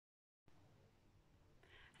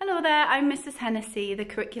Hello there, I'm Mrs. Hennessy, the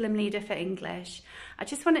Curriculum Leader for English. I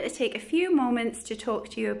just wanted to take a few moments to talk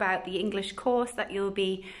to you about the English course that you'll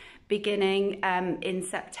be beginning in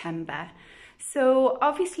September. So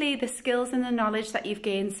obviously the skills and the knowledge that you've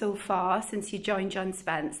gained so far since you joined John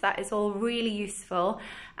Spence, that is all really useful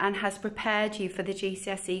and has prepared you for the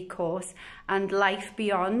GCSE course and life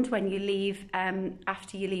beyond when you leave,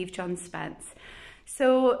 after you leave John Spence.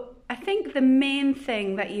 So I think the main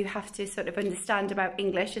thing that you have to sort of understand about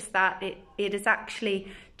English is that it is actually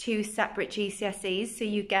two separate GCSEs. So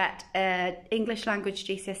you get an English language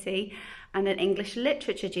GCSE and an English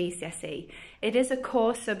literature GCSE. It is a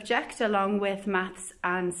core subject along with maths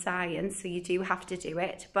and science, so you do have to do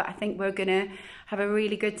it. But I think we're going to have a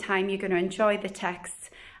really good time. You're going to enjoy the texts,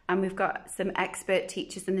 and we've got some expert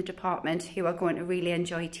teachers in the department who are going to really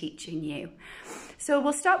enjoy teaching you. So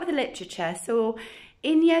we'll start with the literature. So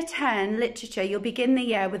in Year 10 literature, you'll begin the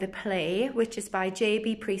year with a play, which is by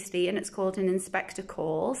J.B. Priestley, and it's called An Inspector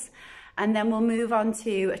Calls. And then we'll move on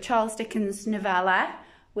to a Charles Dickens novella,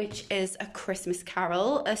 which is A Christmas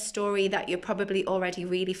Carol, a story that you're probably already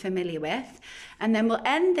really familiar with. And then we'll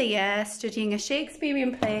end the year studying a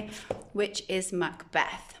Shakespearean play, which is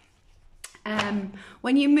Macbeth.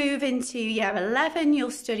 When you move into Year 11,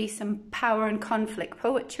 you'll study some power and conflict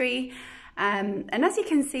poetry. And as you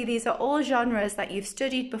can see, these are all genres that you've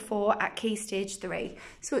studied before at Key Stage 3.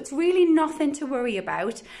 So it's really nothing to worry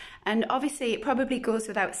about. And obviously it probably goes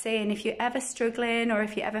without saying, if you're ever struggling or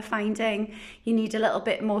if you're ever finding you need a little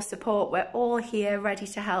bit more support, we're all here ready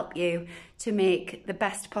to help you to make the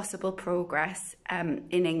best possible progress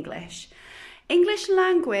in English. English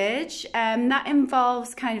language, that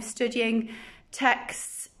involves kind of studying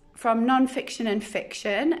texts from non-fiction and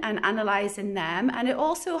fiction and analysing them, and it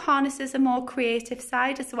also harnesses a more creative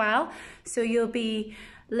side as well. So you'll be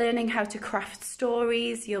learning how to craft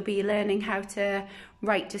stories, you'll be learning how to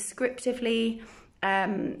write descriptively,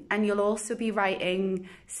 and you'll also be writing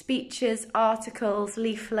speeches, articles,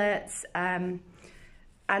 leaflets, and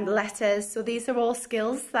letters. So these are all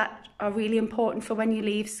skills that are really important for when you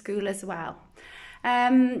leave school as well.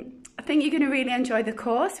 I think you're going to really enjoy the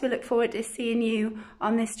course. We look forward to seeing you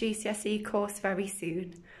on this GCSE course very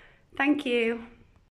soon. Thank you.